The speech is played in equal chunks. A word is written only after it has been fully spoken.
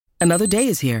Another day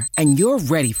is here, and you're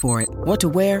ready for it. What to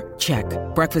wear? Check.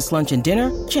 Breakfast, lunch, and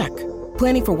dinner? Check.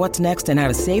 Planning for what's next and how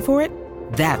to save for it?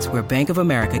 That's where Bank of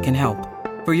America can help.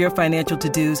 For your financial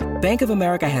to-dos, Bank of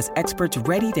America has experts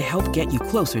ready to help get you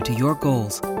closer to your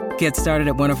goals. Get started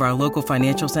at one of our local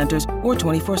financial centers or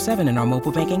 24/7 in our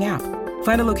mobile banking app.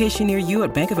 Find a location near you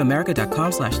at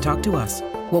bankofamerica.com/talktous.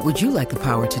 What would you like the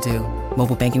power to do?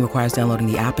 Mobile banking requires downloading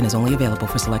the app and is only available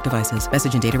for select devices.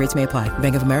 Message and data rates may apply.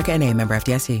 Bank of America N.A., member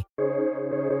FDIC.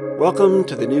 Welcome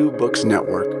to the New Books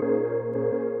Network.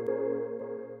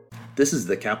 This is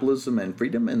the Capitalism and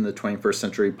Freedom in the 21st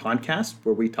Century podcast,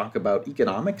 where we talk about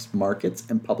economics, markets,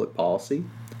 and public policy.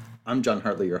 I'm John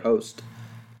Hartley, your host.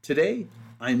 Today,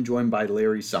 I'm joined by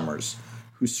Larry Summers,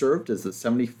 who served as the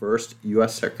 71st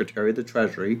U.S. Secretary of the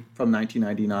Treasury from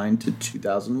 1999 to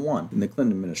 2001 in the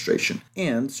Clinton administration,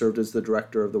 and served as the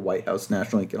director of the White House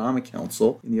National Economic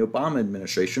Council in the Obama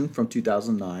administration from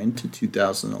 2009 to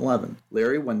 2011.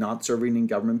 Larry, when not serving in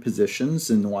government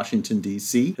positions in Washington,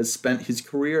 D.C., has spent his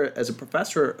career as a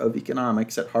professor of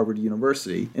economics at Harvard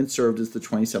University and served as the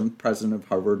 27th president of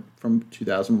Harvard from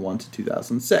 2001 to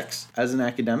 2006. As an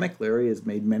academic, Larry has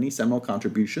made many seminal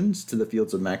contributions to the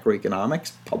fields of macroeconomics,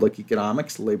 public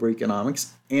economics, labor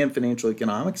economics, and financial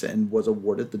economics, and was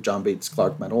awarded the John Bates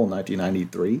Clark Medal in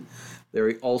 1993.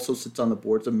 Larry also sits on the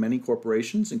boards of many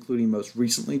corporations, including most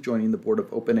recently joining the board of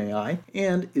OpenAI,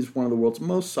 and is one of the world's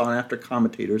most sought-after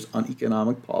commentators on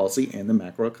economic policy and the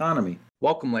macroeconomy.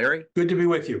 Welcome, Larry. Good to be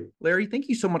with you. Larry, thank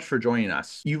you so much for joining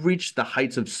us. You've reached the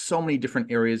heights of so many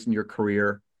different areas in your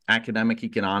career: academic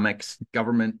economics,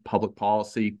 government, public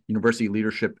policy, university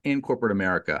leadership, and corporate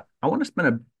America. I want to spend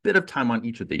a bit of time on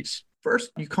each of these.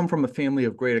 First, you come from a family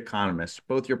of great economists.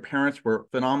 Both your parents were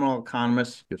phenomenal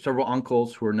economists. You have several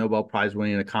uncles who are Nobel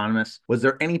Prize-winning economists. Was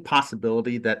there any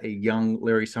possibility that a young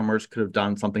Larry Summers could have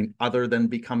done something other than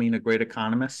becoming a great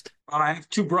economist? I have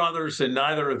two brothers, and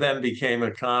neither of them became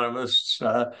economists.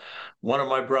 One of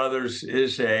my brothers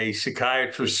is a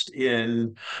psychiatrist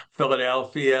in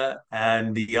Philadelphia,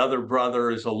 and the other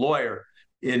brother is a lawyer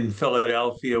in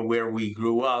Philadelphia, where we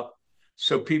grew up.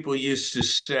 So people used to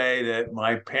say that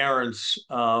my parents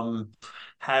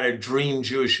had a dream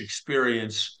Jewish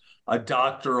experience: a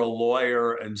doctor, a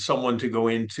lawyer, and someone to go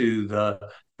into the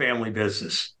family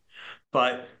business.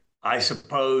 But I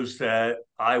suppose that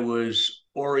I was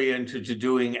oriented to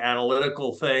doing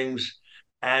analytical things,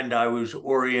 and I was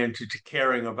oriented to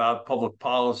caring about public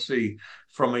policy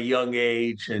from a young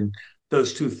age. And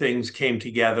those two things came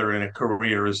together in a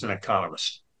career as an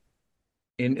economist.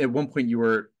 And at one point, you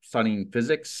were studying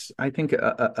physics, I think,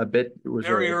 a bit.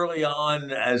 Very early on,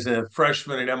 as a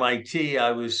freshman at MIT, I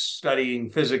was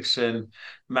studying physics and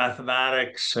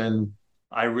mathematics, and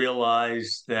I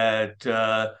realized that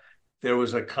there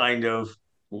was a kind of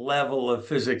level of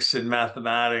physics and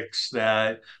mathematics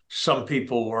that some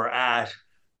people were at,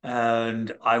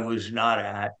 and I was not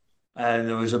at. And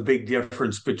there was a big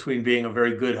difference between being a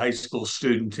very good high school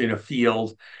student in a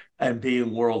field and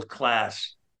being world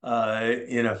class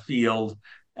in a field,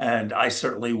 and I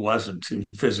certainly wasn't in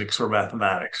physics or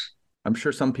mathematics. I'm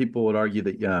sure some people would argue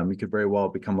that you could very well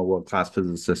become a world-class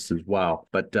physicist as well.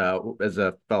 But as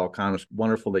a fellow economist,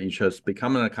 wonderful that you chose to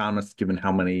become an economist, given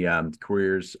how many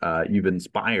careers you've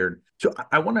inspired. So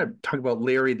I want to talk about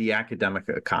Larry, the academic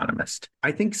economist.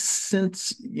 I think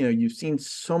since you've seen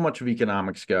so much of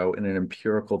economics go in an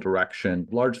empirical direction,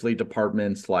 largely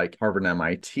departments like Harvard and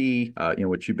MIT,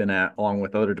 which you've been at, along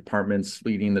with other departments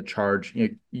leading the charge.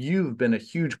 You've been a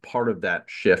huge part of that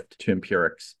shift to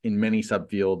empirics in many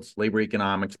subfields: labor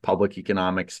economics, public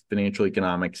economics, financial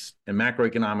economics, and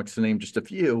macroeconomics, to name just a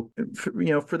few.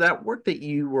 For that work that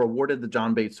you were awarded the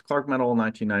John Bates Clark Medal in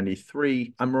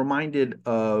 1993, I'm reminded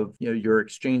of your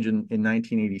exchange in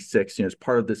 1986. As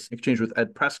part of this exchange with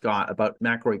Ed Prescott about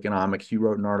macroeconomics, you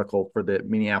wrote an article for the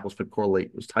Minneapolis Fed Quarterly.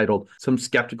 It was titled "Some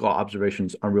Skeptical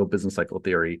Observations on Real Business Cycle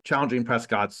Theory," challenging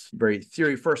Prescott's very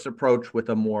theory-first approach with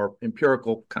a more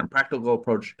empirical, kind of practical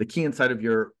approach. The key insight of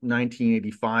your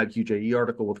 1985 QJE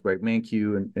article with Greg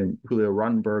Mankiw and Julio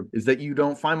Rottenberg is that you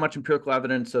don't find much empirical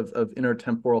evidence of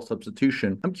intertemporal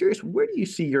substitution. I'm curious, where do you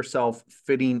see yourself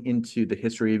fitting into the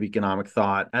history of economic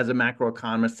thought as a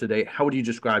macroeconomist today? How would you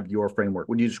describe your framework?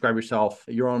 Would you describe yourself,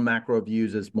 your own macro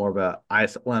views, as more of a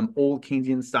ISLM, old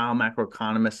Keynesian style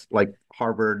macroeconomist like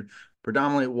Harvard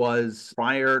predominantly was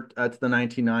prior to the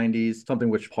 1990s, something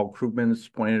which Paul Krugman has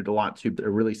pointed a lot to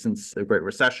really since the Great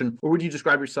Recession? Or would you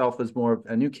describe yourself as more of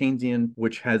a new Keynesian,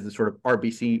 which has the sort of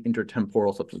RBC,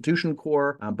 intertemporal substitution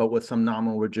core, but with some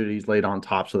nominal rigidities laid on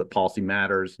top so that policy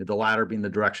matters, the latter being the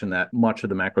direction that much of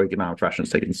the macroeconomic fashion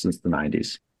has taken since the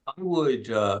 90s? I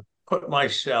would put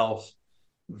myself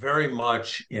very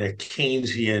much in a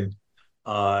Keynesian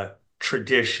uh,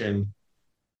 tradition,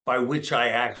 by which I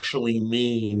actually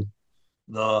mean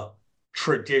the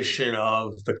tradition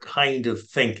of the kind of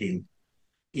thinking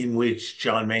in which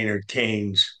John Maynard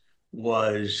Keynes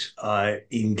was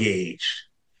engaged.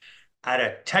 At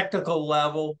a technical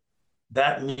level,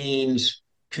 that means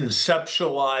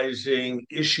conceptualizing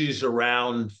issues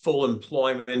around full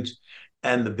employment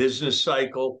and the business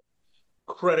cycle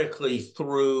critically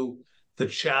through the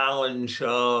challenge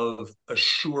of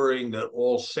assuring that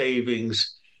all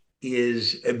savings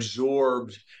is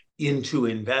absorbed into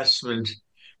investment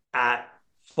at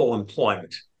full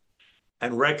employment,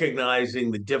 and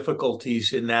recognizing the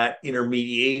difficulties in that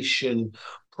intermediation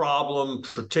problem,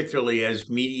 particularly as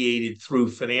mediated through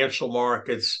financial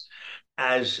markets,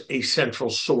 as a central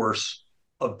source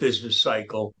of business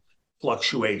cycle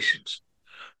fluctuations.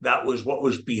 That was what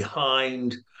was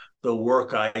behind the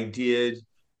work I did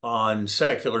on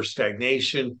secular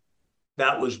stagnation.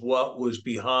 That was what was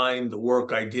behind the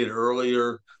work I did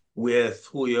earlier with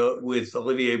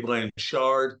Olivier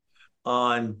Blanchard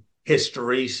on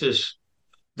hysteresis.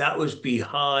 That was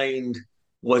behind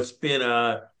what's been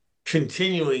a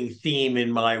continuing theme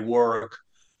in my work,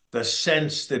 the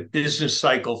sense that business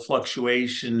cycle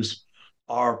fluctuations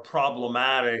are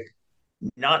problematic,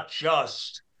 not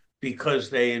just because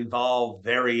they involve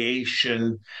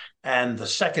variation and the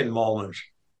second moment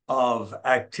of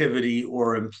activity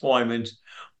or employment,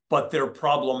 but they're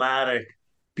problematic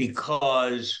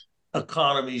because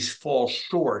economies fall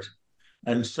short.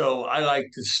 And so I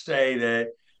like to say that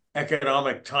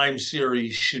economic time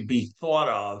series should be thought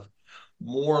of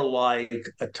more like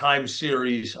a time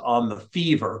series on the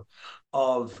fever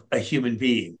of a human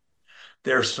being.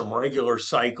 There's some regular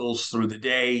cycles through the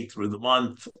day, through the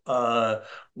month,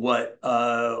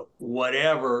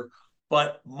 whatever,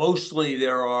 but mostly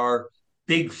there are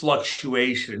big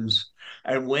fluctuations.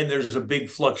 And when there's a big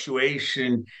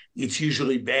fluctuation, it's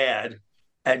usually bad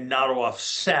and not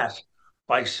offset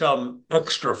by some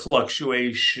extra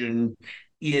fluctuation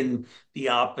in the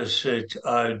opposite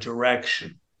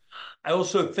direction. I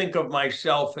also think of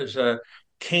myself as a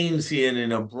Keynesian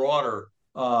in a broader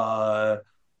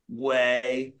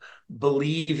way,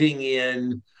 believing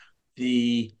in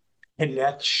the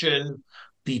connection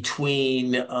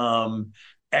between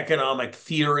economic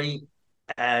theory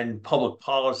and public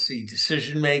policy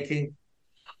decision making,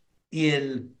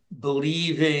 in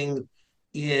believing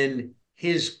in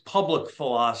his public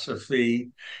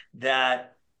philosophy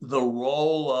that the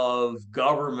role of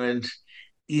government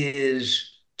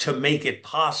is to make it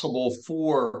possible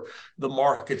for the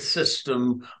market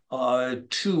system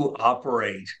to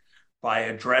operate by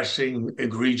addressing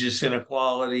egregious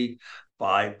inequality,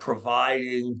 by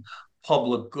providing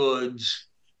public goods,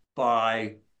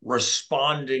 by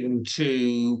responding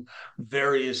to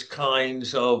various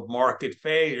kinds of market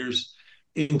failures,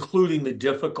 including the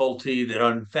difficulty that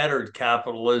unfettered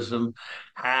capitalism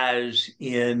has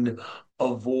in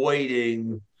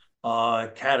avoiding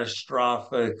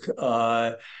catastrophic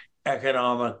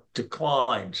economic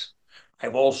declines.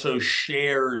 I've also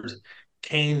shared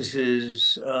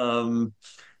Keynes's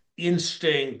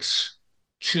instincts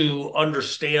to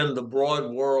understand the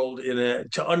broad world in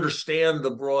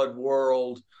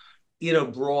a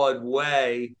broad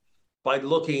way by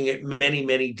looking at many,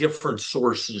 many different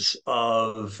sources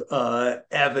of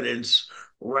evidence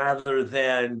rather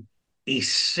than a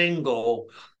single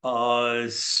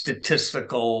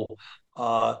statistical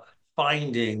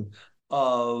finding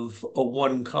of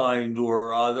one kind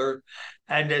or other.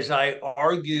 And as I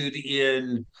argued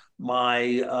in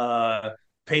my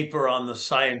paper on the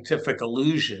scientific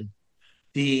illusion,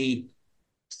 the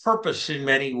purpose in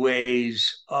many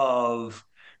ways of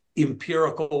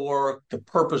empirical work, the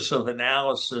purpose of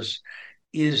analysis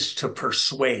is to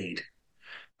persuade,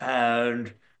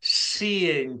 and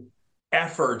seeing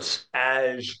efforts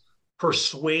as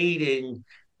persuading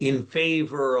in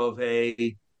favor of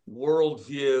a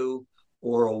worldview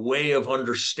or a way of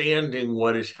understanding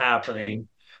what is happening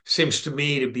seems to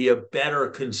me to be a better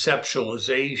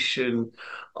conceptualization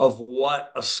of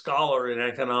what a scholar in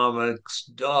economics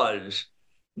does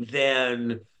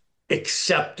than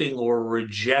accepting or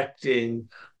rejecting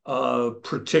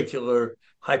particular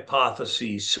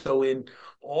hypotheses. So in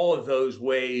all of those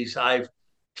ways, I've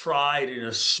tried in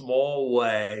a small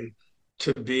way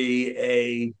to be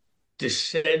a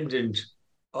descendant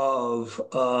of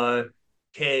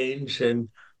Keynes, and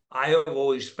I have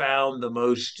always found the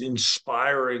most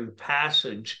inspiring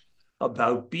passage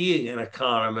about being an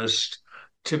economist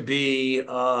to be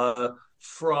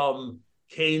from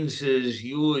Keynes's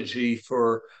eulogy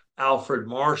for Alfred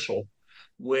Marshall,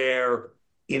 where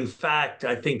in fact,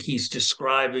 I think he's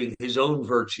describing his own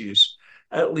virtues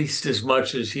at least as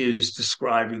much as he is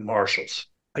describing Marshall's.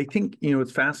 I think,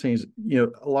 what's fascinating is,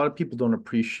 a lot of people don't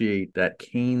appreciate that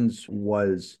Keynes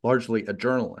was largely a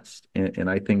journalist. And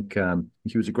I think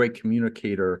he was a great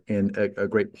communicator and a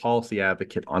great policy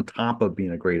advocate on top of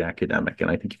being a great academic.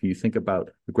 And I think if you think about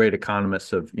the great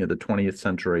economists of, the 20th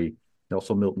century,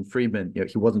 also Milton Friedman,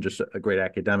 he wasn't just a great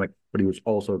academic, but he was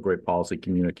also a great policy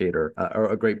communicator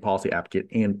or a great policy advocate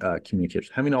and communicator.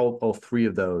 Having all three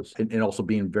of those and also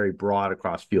being very broad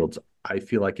across fields, I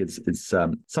feel like it's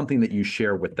something that you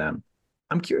share with them.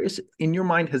 I'm curious, in your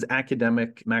mind, has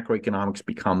academic macroeconomics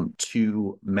become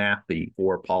too mathy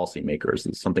for policymakers?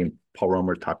 It's something Paul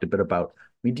Romer talked a bit about.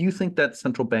 I mean, do you think that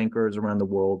central bankers around the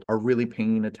world are really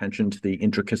paying attention to the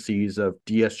intricacies of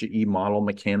DSGE model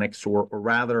mechanics, or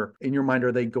rather, in your mind,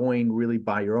 are they going really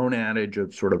by your own adage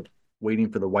of sort of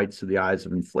waiting for the whites of the eyes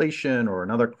of inflation or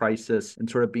another crisis and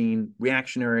sort of being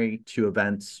reactionary to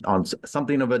events on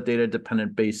something of a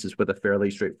data-dependent basis with a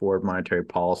fairly straightforward monetary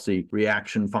policy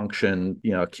reaction function,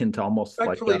 akin to almost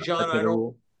like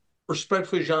John,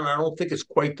 respectfully, John, I don't think it's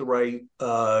quite the right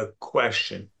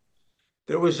question.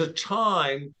 There was a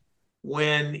time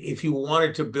when if you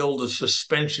wanted to build a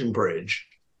suspension bridge,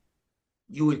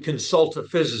 you would consult a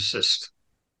physicist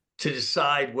to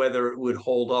decide whether it would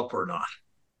hold up or not.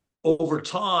 Over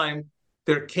time,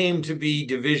 there came to be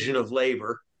division of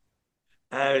labor,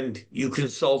 and you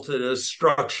consulted a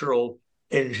structural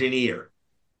engineer.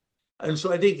 And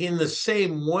so I think in the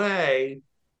same way,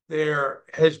 there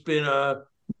has been a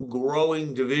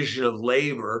growing division of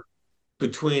labor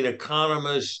between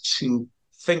economists who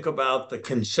think about the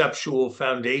conceptual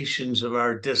foundations of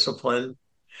our discipline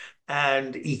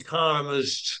and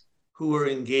economists who are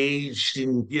engaged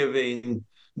in giving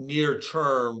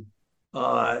near-term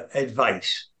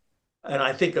advice. And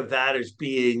I think of that as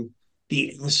being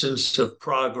the essence of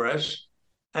progress.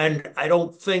 And I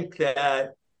don't think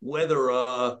that whether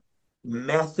a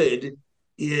method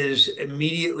is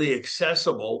immediately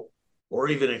accessible or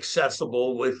even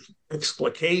accessible with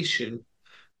explication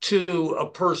to a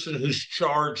person who's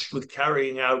charged with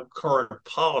carrying out current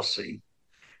policy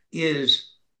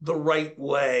is the right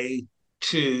way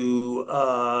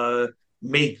to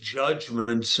make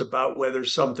judgments about whether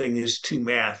something is too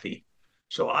mathy.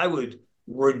 So I would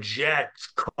reject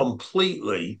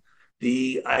completely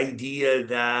the idea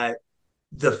that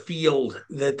the field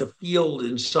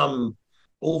in some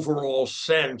overall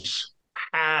sense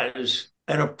has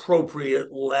an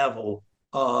appropriate level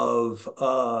of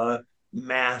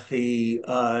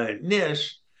mathy-ness.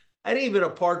 And even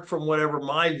apart from whatever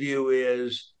my view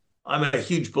is, I'm a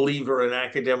huge believer in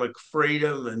academic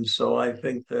freedom. And so I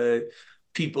think that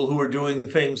people who are doing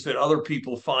things that other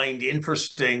people find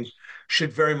interesting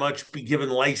should very much be given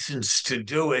license to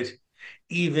do it,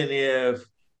 even if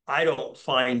I don't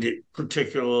find it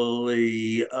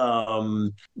particularly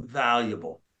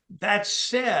valuable. That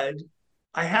said,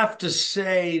 I have to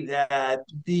say that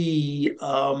the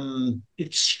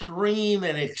extreme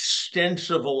and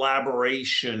extensive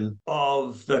elaboration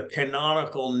of the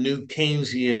canonical new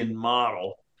Keynesian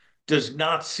model does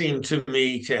not seem to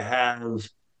me to have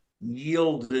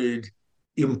yielded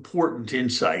important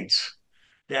insights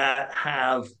that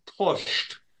have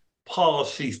pushed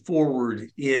policy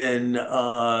forward in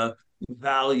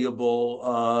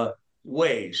valuable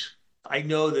ways. I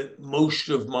know that most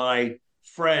of my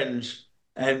friends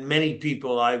and many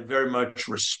people I very much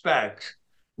respect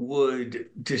would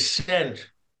dissent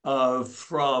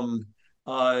from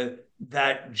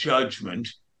that judgment.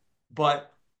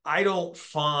 But I don't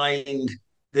find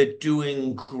that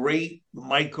doing great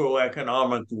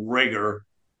microeconomic rigor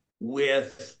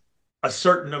with a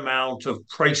certain amount of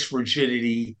price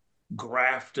rigidity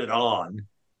grafted on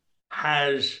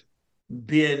has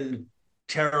been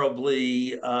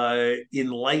terribly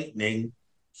enlightening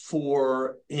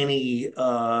for any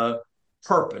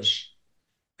purpose.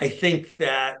 I think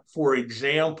that, for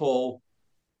example,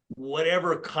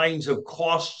 whatever kinds of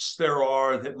costs there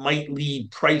are that might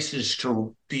lead prices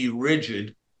to be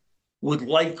rigid would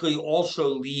likely also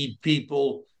lead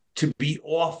people to be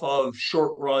off of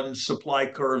short-run supply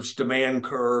curves, demand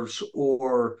curves,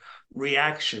 or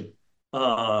reaction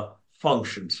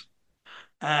functions.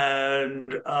 And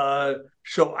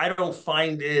so I don't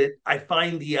find it, I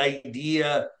find the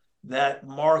idea that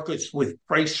markets with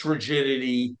price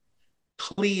rigidity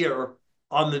clear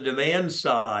on the demand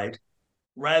side,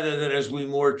 rather than, as we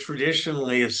more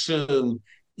traditionally assume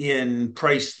in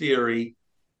price theory,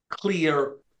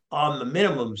 clear on the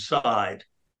minimum side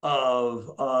of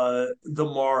the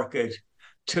market,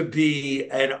 to be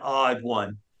an odd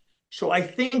one. So I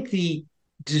think the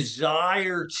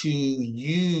desire to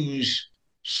use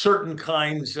certain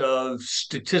kinds of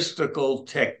statistical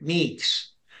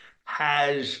techniques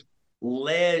has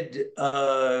led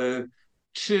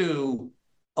to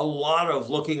a lot of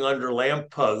looking under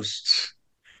lampposts,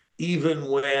 even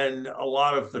when a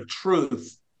lot of the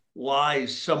truth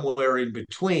lies somewhere in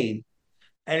between.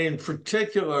 And in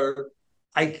particular,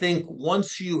 I think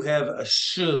once you have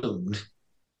assumed,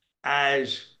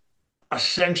 as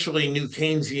essentially New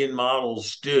Keynesian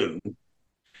models do,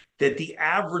 that the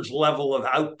average level of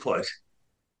output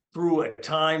through a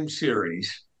time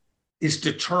series is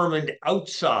determined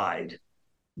outside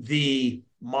the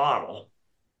model,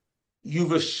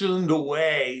 you've assumed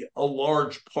away a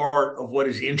large part of what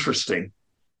is interesting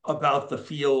about the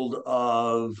field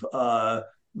of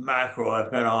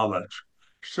macroeconomics.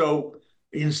 So,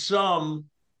 in some,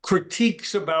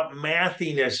 critiques about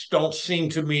mathiness don't seem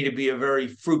to me to be a very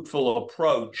fruitful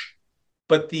approach,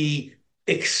 but the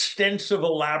extensive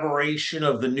elaboration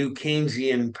of the new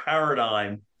Keynesian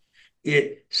paradigm,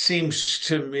 it seems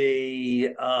to me,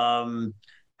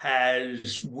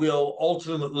 will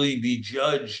ultimately be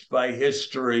judged by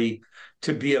history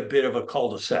to be a bit of a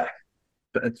cul-de-sac.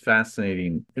 It's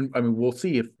fascinating. And I mean, we'll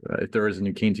see if there is a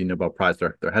new Keynesian Nobel Prize.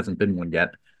 There hasn't been one yet.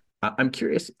 I'm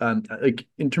curious, like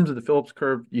in terms of the Phillips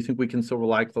curve, do you think we can still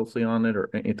rely closely on it, or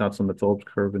any thoughts on the Phillips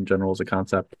curve in general as a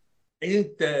concept? I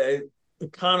think that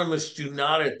economists do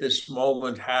not at this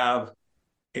moment have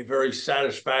a very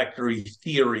satisfactory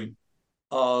theory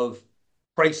of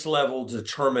price level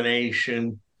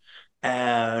determination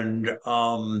and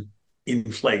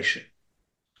inflation.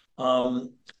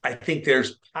 I think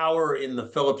there's power in the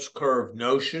Phillips curve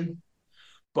notion,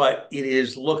 but it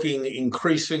is looking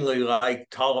increasingly like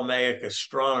Ptolemaic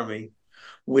astronomy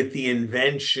with the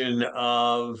invention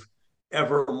of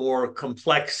ever more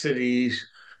complexities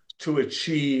to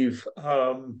achieve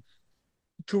a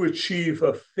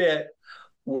fit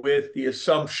with the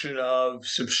assumption of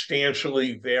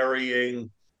substantially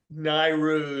varying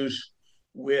NIRUs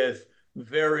with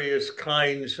various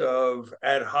kinds of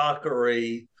ad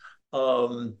hocery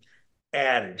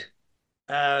added.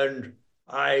 And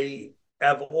I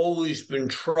have always been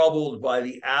troubled by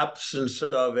the absence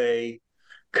of a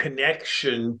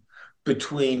connection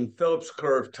between Phillips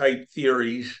curve type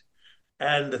theories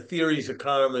and the theories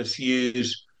economists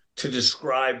use to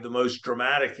describe the most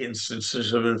dramatic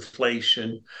instances of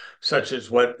inflation, such as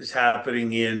what is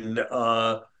happening in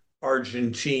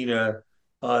Argentina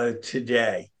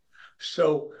today.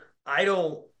 So I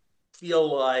don't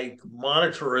feel like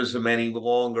monetarism any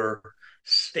longer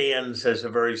stands as a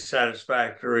very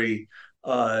satisfactory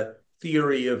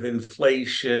theory of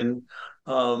inflation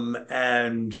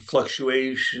and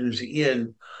fluctuations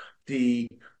in the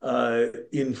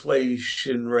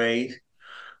inflation rate.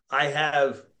 I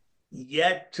have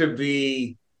yet to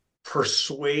be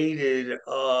persuaded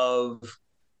of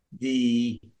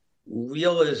the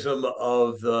realism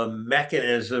of the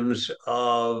mechanisms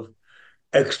of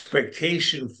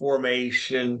expectation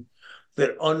formation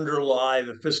that underlie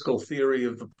the fiscal theory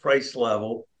of the price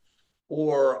level,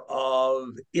 or of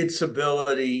its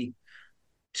ability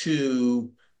to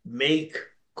make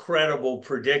credible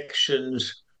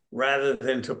predictions rather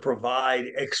than to provide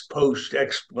ex post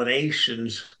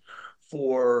explanations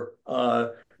for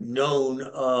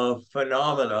known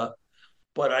phenomena.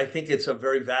 But I think it's a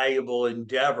very valuable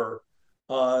endeavor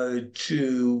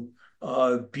to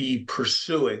be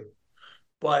pursuing.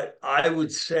 But I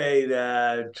would say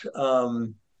that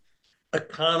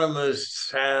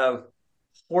economists have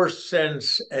horse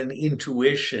sense and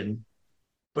intuition,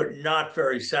 but not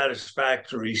very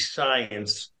satisfactory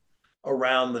science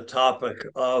around the topic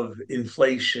of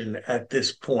inflation at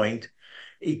this point.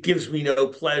 It gives me no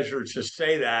pleasure to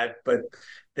say that, but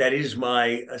that is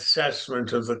my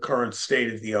assessment of the current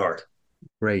state of the art.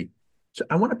 Great. So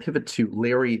I want to pivot to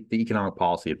Larry, the economic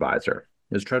policy advisor.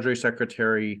 As Treasury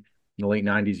Secretary in the late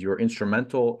 90s, you were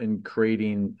instrumental in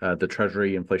creating the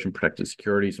Treasury inflation protected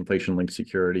securities, inflation linked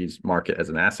securities market as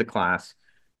an asset class.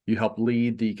 You helped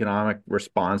lead the economic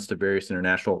response to various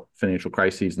international financial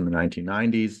crises in the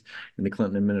 1990s in the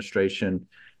Clinton administration.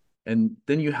 And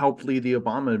then you helped lead the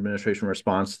Obama administration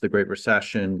response to the Great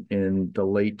Recession in the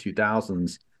late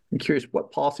 2000s. I'm curious,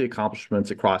 what policy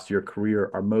accomplishments across your career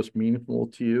are most meaningful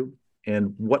to you,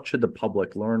 and what should the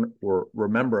public learn or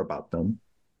remember about them?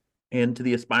 And to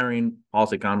the aspiring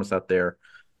policy economists out there,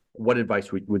 what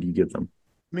advice would you give them?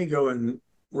 Let me go in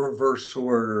reverse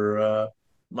order.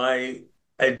 My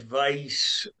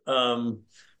advice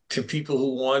to people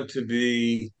who want to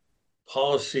be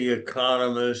policy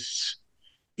economists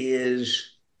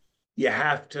is you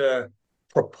have to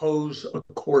propose a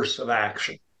course of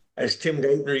action as Tim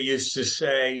Geithner used to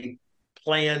say,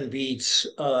 plan beats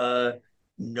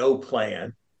no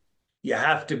plan. You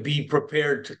have to be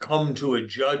prepared to come to a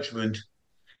judgment,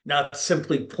 not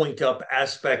simply point up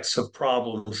aspects of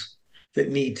problems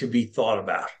that need to be thought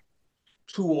about.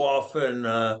 Too often,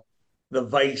 the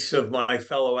vice of my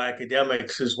fellow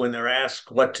academics is when they're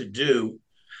asked what to do,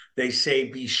 they say,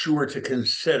 be sure to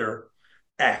consider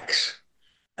X.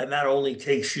 And that only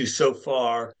takes you so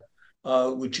far,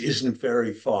 which isn't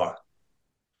very far.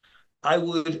 I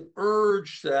would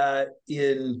urge that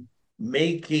in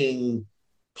making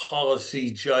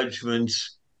policy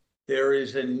judgments, there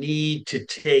is a need to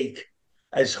take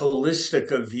as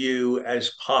holistic a view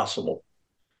as possible.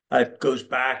 That goes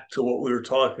back to what we were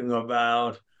talking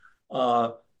about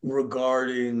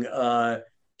regarding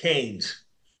Keynes.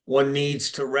 One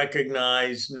needs to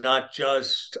recognize not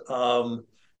just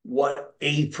what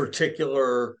a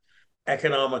particular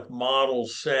economic model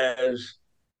says,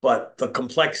 but the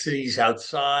complexities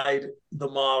outside the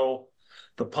model,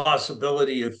 the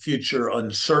possibility of future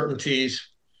uncertainties,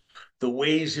 the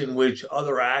ways in which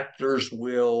other actors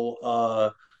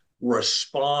will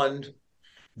respond,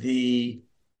 the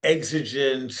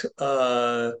exigent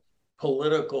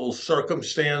political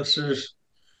circumstances,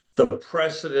 the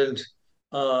precedent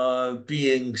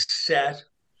being set,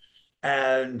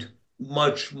 and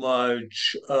much,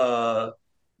 much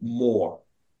more.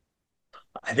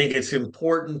 I think it's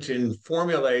important in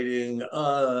formulating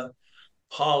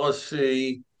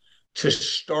policy to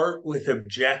start with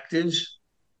objectives,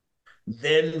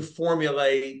 then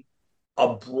formulate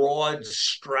a broad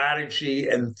strategy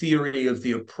and theory of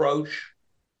the approach,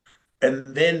 and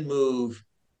then move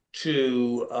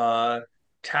to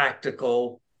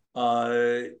tactical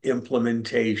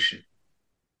implementation.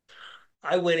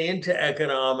 I went into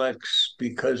economics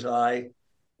because I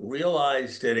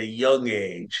realized at a young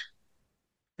age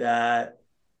that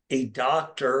a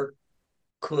doctor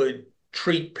could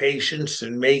treat patients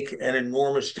and make an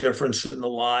enormous difference in the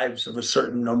lives of a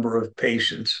certain number of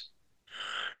patients.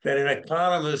 That an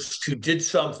economist who did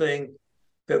something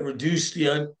that reduced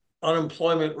the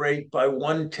unemployment rate by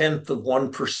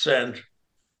 0.1%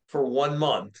 for 1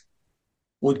 month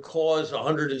would cause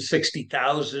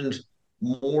 160,000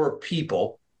 more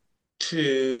people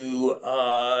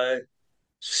to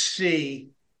see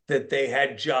that they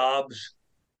had jobs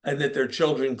and that their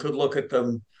children could look at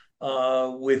them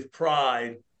with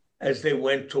pride as they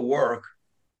went to work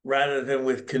rather than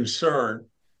with concern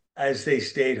as they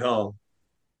stayed home.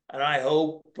 And I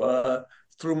hope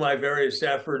through my various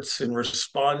efforts in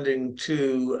responding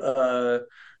to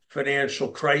financial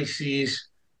crises,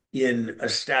 in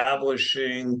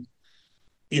establishing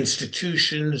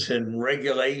institutions and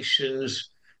regulations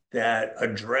that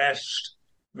addressed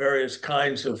various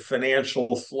kinds of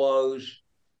financial flows,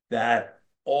 that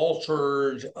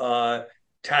altered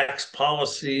tax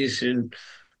policies in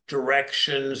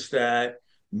directions that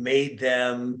made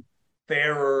them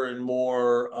fairer and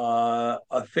more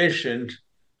efficient.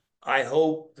 I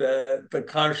hope that the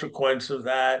consequence of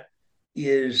that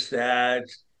is that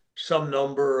some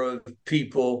number of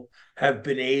people have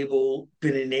been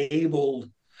enabled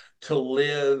to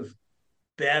live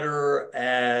better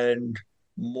and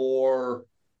more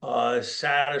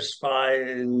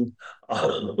satisfying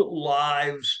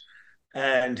lives,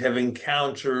 and have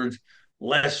encountered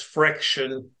less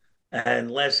friction and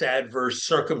less adverse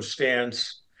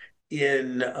circumstance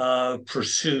in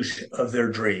pursuit of their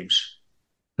dreams.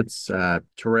 That's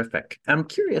terrific. I'm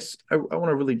curious, I want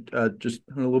to really just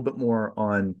a little bit more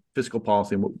on fiscal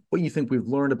policy and what you think we've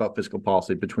learned about fiscal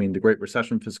policy between the Great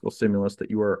Recession fiscal stimulus that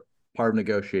you were part of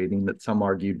negotiating, that some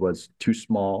argued was too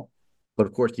small, but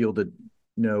of course yielded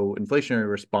no inflationary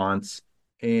response,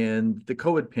 and the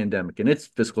COVID pandemic and its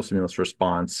fiscal stimulus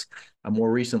response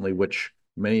more recently, which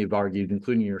many have argued,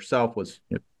 including yourself, was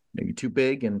maybe too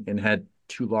big and had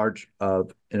too large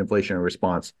of an inflationary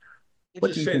response.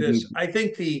 Let's just say this. I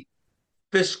think we've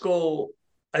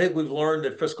learned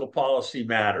that fiscal policy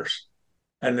matters,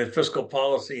 and that fiscal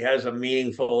policy has a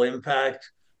meaningful impact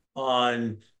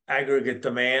on aggregate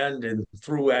demand, and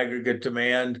through aggregate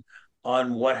demand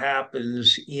on what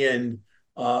happens in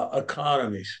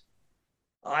economies.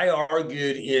 I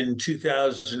argued in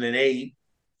 2008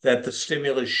 that the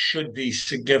stimulus should be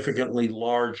significantly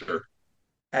larger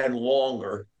and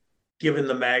longer, given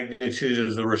the magnitude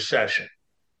of the recession.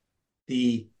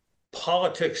 The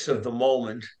politics of the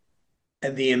moment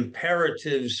and the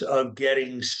imperatives of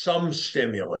getting some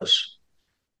stimulus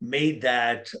made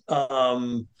that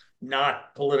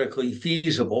not politically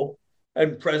feasible.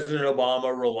 And President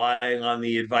Obama, relying on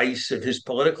the advice of his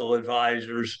political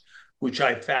advisors, which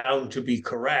I found to be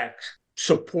correct,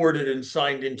 supported and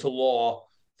signed into law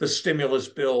the stimulus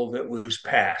bill that was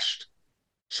passed.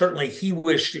 Certainly, he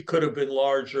wished it could have been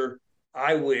larger.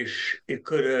 I wish it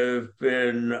could have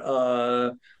been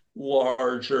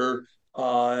larger,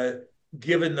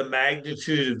 given the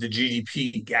magnitude of the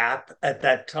GDP gap at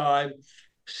that time,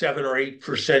 7 or 8%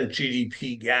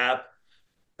 GDP gap,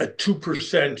 a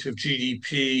 2% of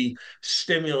GDP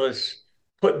stimulus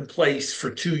put in place for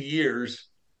 2 years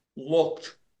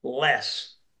looked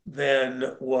less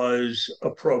than was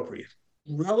appropriate.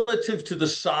 Relative to the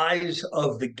size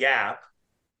of the gap,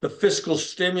 the fiscal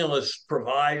stimulus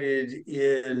provided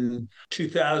in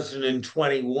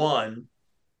 2021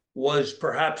 was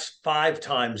perhaps 5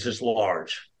 times as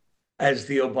large as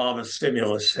the Obama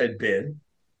stimulus had been.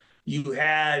 You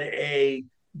had a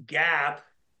gap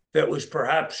that was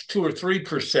perhaps 2 or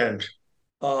 3%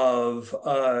 of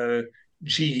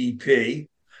GDP,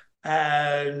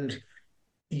 and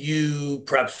you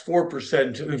perhaps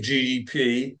 4% of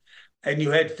GDP, and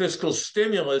you had fiscal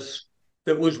stimulus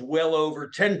that was well over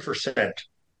 10%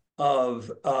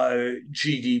 of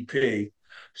GDP.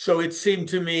 So it seemed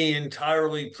to me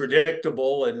entirely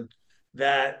predictable, and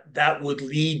that would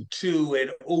lead to an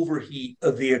overheat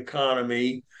of the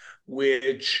economy,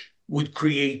 which would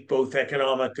create both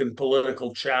economic and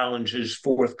political challenges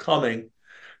forthcoming.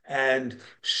 And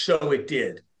so it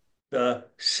did. The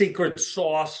secret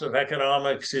sauce of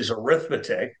economics is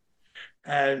arithmetic.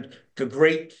 And the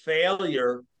great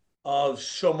failure of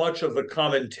so much of the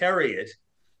commentariat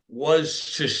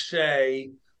was to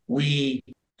say we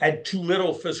had too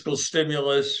little fiscal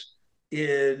stimulus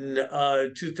in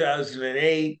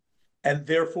 2008, and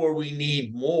therefore we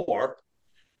need more,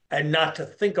 and not to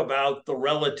think about the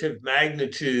relative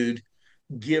magnitude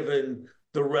given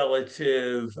the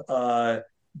relative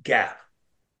gap.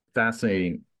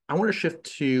 Fascinating. I want to shift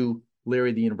to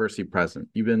Larry, the university president.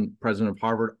 You've been president of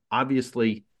Harvard.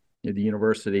 Obviously, the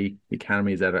university, the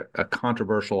academy is at a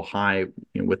controversial high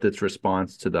with its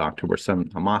response to the October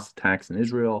 7th Hamas attacks in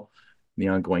Israel, and the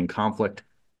ongoing conflict.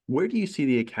 Where do you see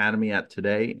the academy at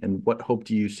today, and what hope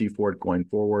do you see for it going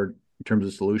forward in terms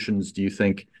of solutions? Do you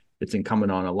think it's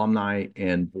incumbent on alumni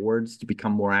and boards to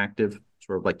become more active,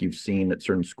 sort of like you've seen at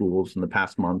certain schools in the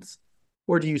past months?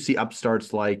 Or do you see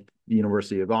upstarts like the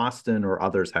University of Austin or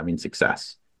others having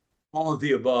success? All of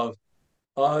the above.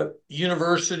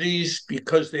 Universities,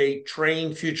 because they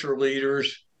train future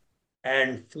leaders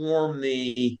and form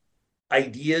the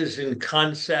ideas and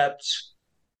concepts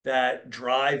that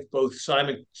drive both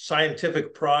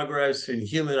scientific progress and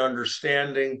human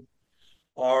understanding,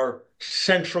 are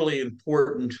centrally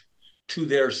important to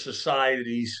their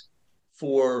societies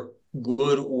for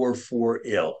good or for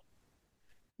ill.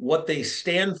 What they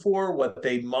stand for, what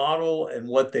they model, and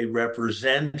what they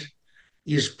represent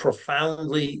is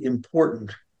profoundly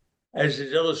important, as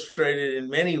is illustrated in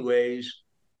many ways,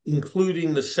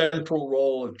 including the central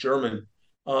role of German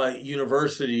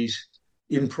universities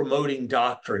in promoting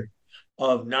doctrine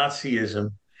of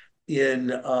Nazism in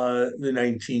the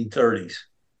 1930s.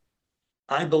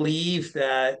 I believe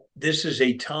that this is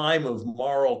a time of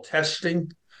moral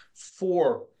testing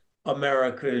for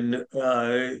American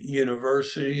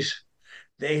universities.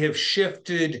 They have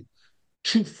shifted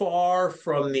too far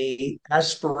from the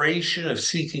aspiration of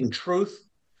seeking truth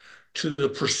to the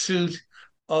pursuit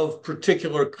of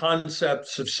particular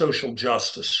concepts of social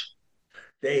justice.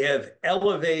 They have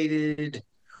elevated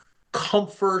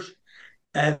comfort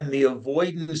and the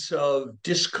avoidance of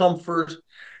discomfort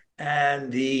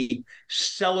and the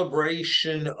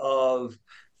celebration of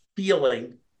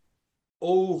feeling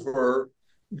over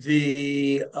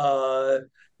the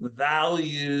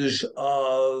values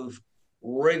of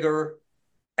rigor,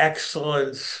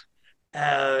 excellence,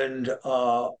 and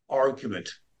argument.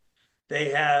 They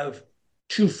have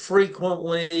too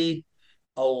frequently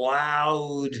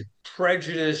allowed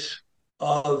prejudice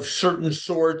of certain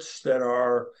sorts that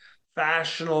are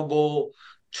fashionable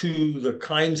to the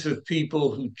kinds of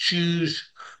people who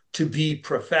choose to be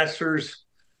professors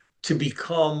to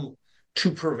become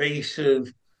too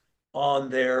pervasive on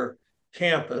their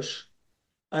campus.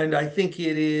 And I think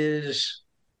it is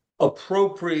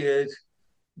appropriate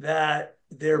that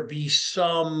there be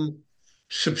some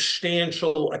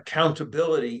substantial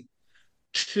accountability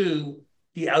to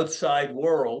the outside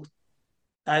world,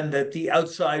 and that the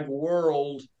outside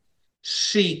world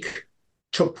seek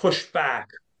to push back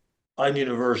on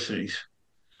universities.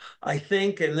 I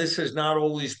think, and this has not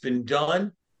always been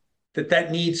done,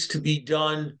 that needs to be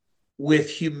done with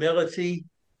humility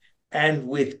and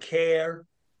with care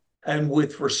and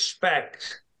with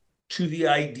respect to the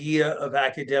idea of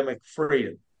academic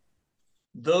freedom.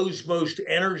 Those most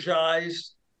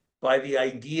energized by the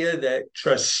idea that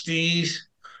trustees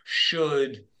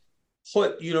should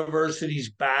put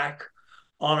universities back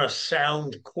on a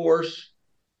sound course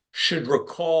should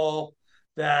recall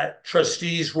that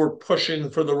trustees were pushing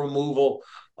for the removal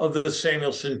of the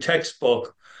Samuelson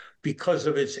textbook because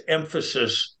of its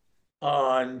emphasis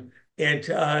on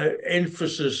Keynesian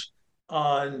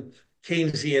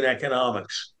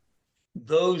economics.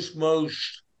 Those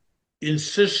most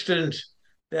insistent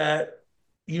that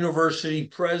university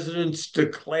presidents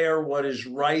declare what is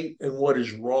right and what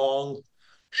is wrong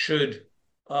should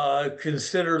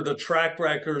consider the track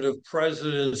record of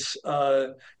presidents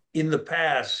in the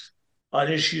past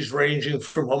on issues ranging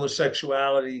from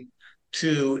homosexuality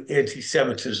to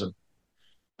anti-Semitism.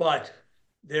 But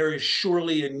there is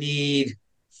surely a need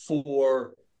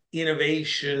for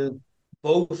innovation,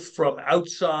 both from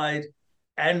outside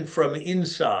and from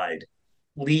inside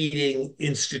leading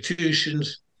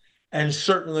institutions. And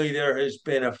certainly there has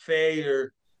been a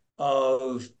failure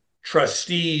of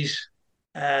trustees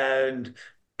and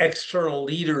external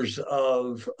leaders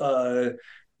of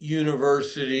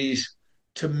universities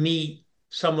to meet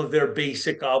some of their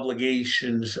basic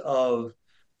obligations as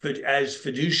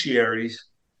fiduciaries.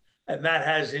 And that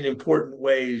has in important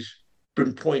ways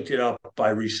been pointed out by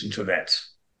recent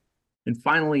events. And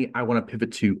finally, I want to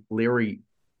pivot to Larry,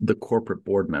 the corporate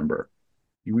board member.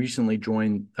 You recently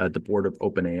joined the board of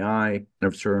OpenAI and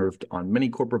have served on many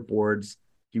corporate boards,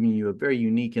 giving you a very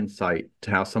unique insight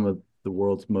to how some of the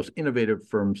world's most innovative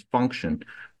firms function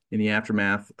in the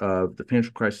aftermath of the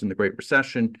financial crisis and the Great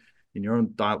Recession. In your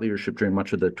own thought leadership during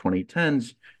much of the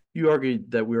 2010s, you argued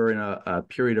that we were in a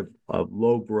period of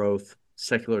low growth,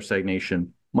 secular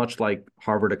stagnation, much like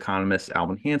Harvard economist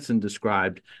Alvin Hansen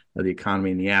described the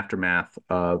economy in the aftermath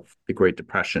of the Great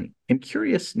Depression. I'm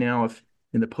curious now if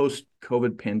in the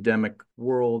post-COVID pandemic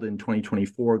world in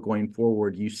 2024 going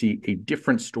forward, you see a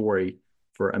different story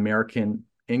for American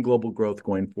and global growth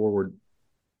going forward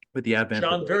with the advent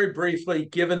John, very briefly,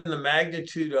 given the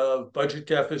magnitude of budget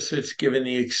deficits, given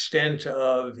the extent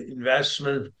of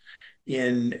investment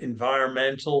in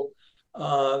environmental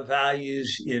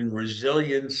values, in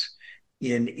resilience,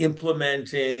 in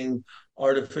implementing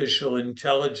artificial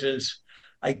intelligence,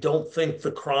 I don't think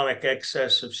the chronic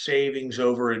excess of savings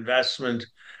over investment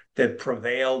that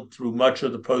prevailed through much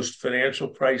of the post-financial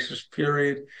crisis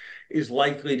period is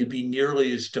likely to be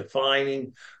nearly as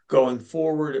defining going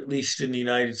forward, at least in the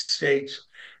United States.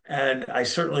 And I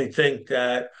certainly think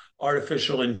that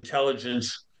artificial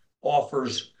intelligence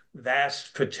offers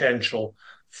vast potential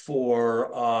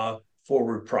for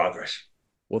forward progress.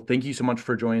 Well, thank you so much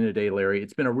for joining today, Larry.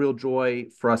 It's been a real joy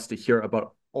for us to hear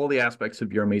about all the aspects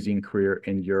of your amazing career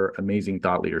and your amazing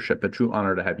thought leadership. A true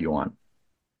honor to have you on.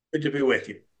 Good to be with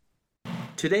you.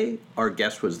 Today, our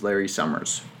guest was Larry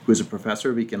Summers, who is a professor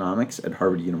of economics at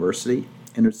Harvard University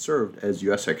and has served as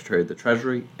U.S. Secretary of the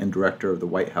Treasury and Director of the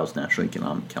White House National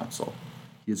Economic Council.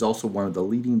 He is also one of the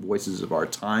leading voices of our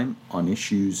time on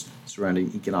issues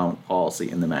surrounding economic policy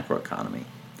and the macroeconomy.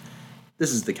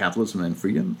 This is the Capitalism and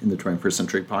Freedom in the 21st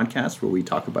Century podcast, where we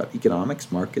talk about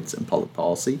economics, markets, and public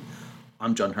policy.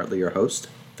 I'm John Hartley, your host.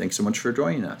 Thanks so much for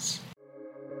joining us.